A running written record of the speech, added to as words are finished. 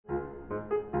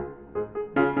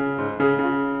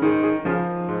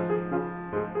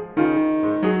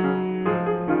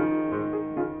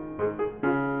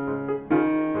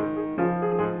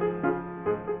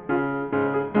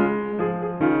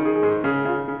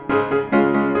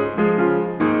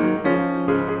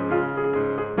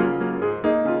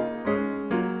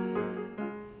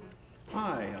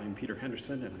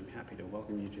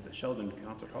the Sheldon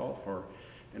Concert Hall for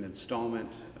an installment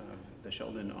of the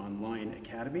Sheldon Online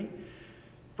Academy.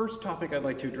 First topic I'd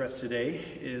like to address today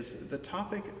is the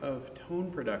topic of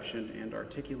tone production and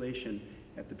articulation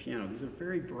at the piano. These are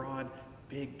very broad,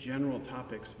 big, general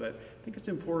topics, but I think it's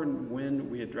important when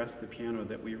we address the piano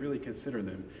that we really consider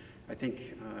them. I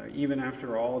think even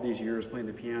after all these years playing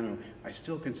the piano, I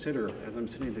still consider, as I'm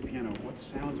sitting at the piano, what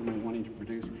sounds am I wanting to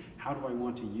produce? How do I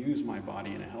want to use my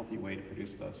body in a healthy way to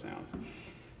produce those sounds?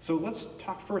 So let's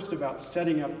talk first about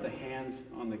setting up the hands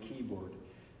on the keyboard.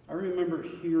 I remember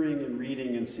hearing and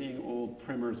reading and seeing old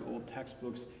primers, old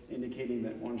textbooks indicating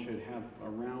that one should have a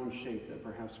round shape, that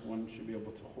perhaps one should be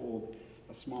able to hold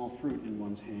a small fruit in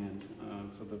one's hand,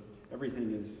 so that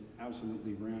everything is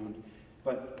absolutely round.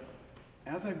 But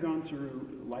as I've gone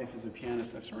through life as a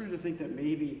pianist, I've started to think that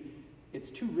maybe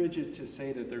it's too rigid to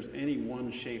say that there's any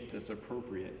one shape that's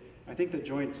appropriate. I think that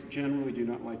joints generally do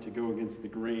not like to go against the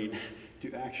grain,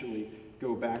 to actually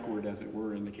go backward, as it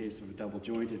were, in the case of a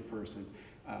double-jointed person.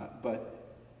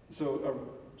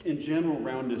 In general,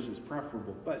 roundness is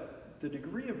preferable, but the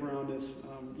degree of roundness,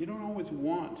 you don't always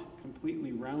want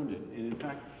completely rounded. And in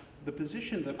fact, the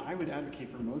position that I would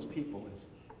advocate for most people is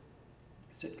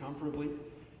sit comfortably,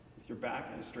 with your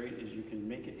back as straight as you can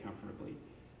make it comfortably,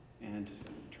 and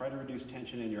try to reduce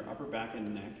tension in your upper back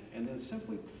and neck, and then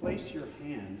simply place your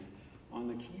hands on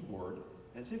the keyboard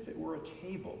as if it were a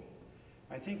table.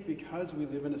 I think because we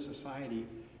live in a society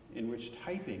in which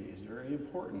typing is very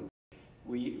important,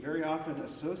 we very often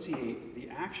associate the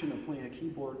action of playing a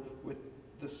keyboard with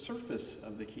the surface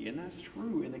of the key, and that's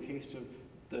true in the case of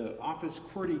the office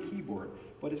QWERTY keyboard,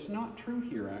 but it's not true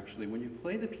here actually. When you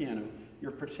play the piano,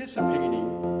 you're participating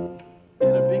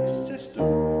in a big system,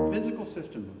 a physical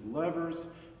system of levers,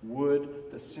 wood,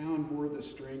 the soundboard, the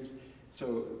strings.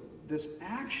 So this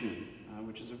action,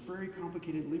 which is a very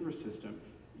complicated lever system,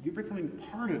 you're becoming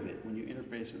part of it when you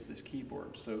interface with this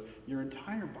keyboard. So your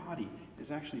entire body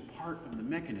is actually part of the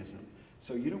mechanism.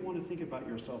 So you don't want to think about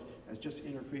yourself as just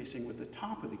interfacing with the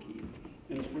top of the keys.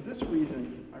 And for this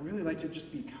reason, I really like to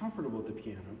just be comfortable with the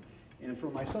piano. And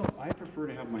for myself, I prefer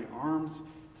to have my arms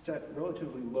set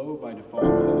relatively low by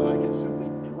default so that I can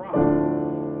simply drop.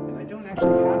 And I don't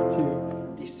actually have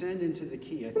to descend into the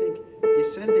key. I think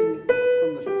descending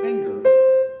from the finger,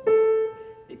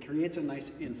 it creates a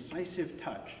nice incisive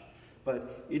touch,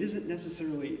 but it isn't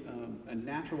necessarily a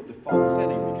natural default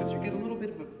setting because you get a little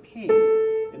bit of a ping,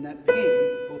 and that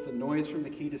ping, both the noise from the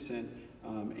key descent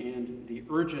and the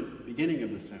urgent beginning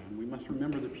of the sound. We must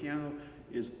remember the piano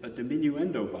is a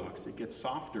diminuendo box. It gets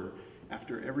softer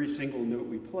after every single note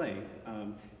we play.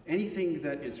 Anything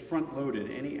that is front-loaded,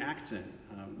 any accent,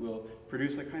 will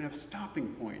produce a kind of stopping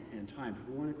point in time. If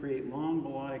we want to create long,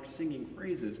 melodic singing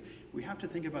phrases, we have to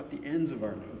think about the ends of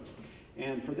our notes.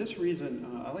 And for this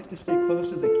reason, I like to stay close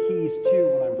to the keys too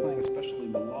when I'm playing, especially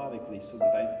melodically, so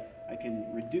that I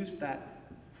can reduce that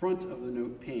front of the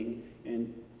note ping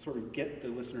and sort of get the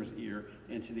listener's ear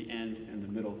into the end and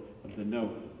the middle of the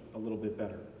note a little bit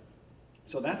better.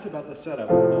 So that's about the setup.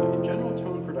 In general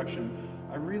tone production,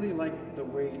 I really like the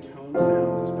way tone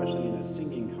sounds, especially in a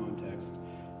singing context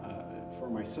for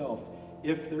myself.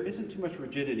 If there isn't too much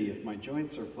rigidity, if my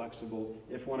joints are flexible,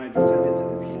 if when I descend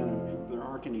into the piano, there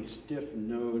aren't any stiff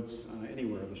nodes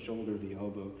anywhere, the shoulder, the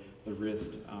elbow, the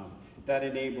wrist, that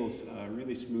enables a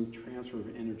really smooth transfer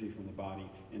of energy from the body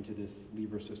into this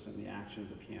lever system, the action of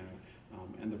the piano,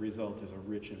 and the result is a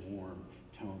rich and warm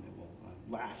tone that will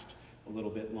last a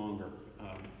little bit longer.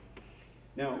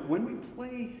 Now, when we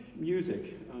play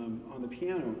music on the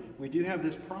piano, we do have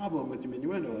this problem with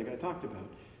diminuendo, like I talked about.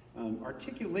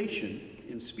 Articulation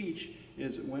in speech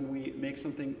is when we make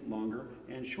something longer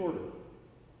and shorter.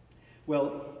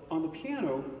 Well, on the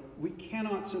piano, we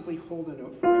cannot simply hold a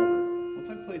note forever. Once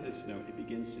I've played this note, it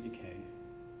begins to decay.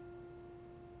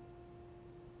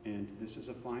 And this is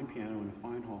a fine piano in a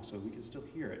fine hall, so we can still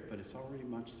hear it, but it's already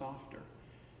much softer.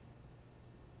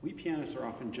 We pianists are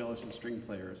often jealous of string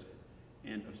players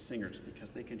and of singers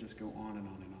because they can just go on and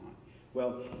on and on.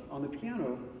 Well, on the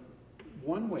piano,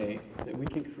 one way that we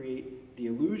can create the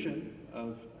illusion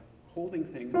of holding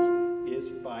things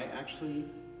is by actually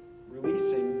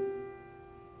releasing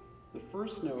the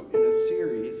first note in a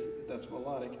series that's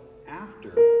melodic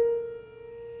after.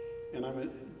 And I'm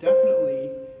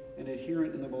definitely an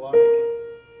adherent in the melodic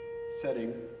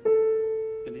setting,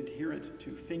 an adherent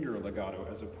to finger legato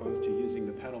as opposed to using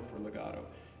the pedal for legato.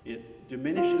 It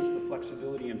diminishes the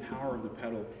flexibility and power of the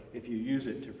pedal if you use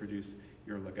it to produce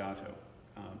your legato.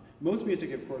 Most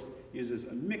music, of course, uses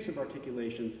a mix of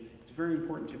articulations. It's very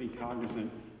important to be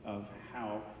cognizant of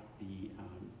how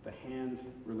the hands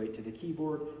relate to the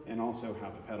keyboard, and also how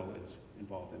the pedal is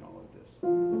involved in all of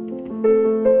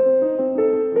this.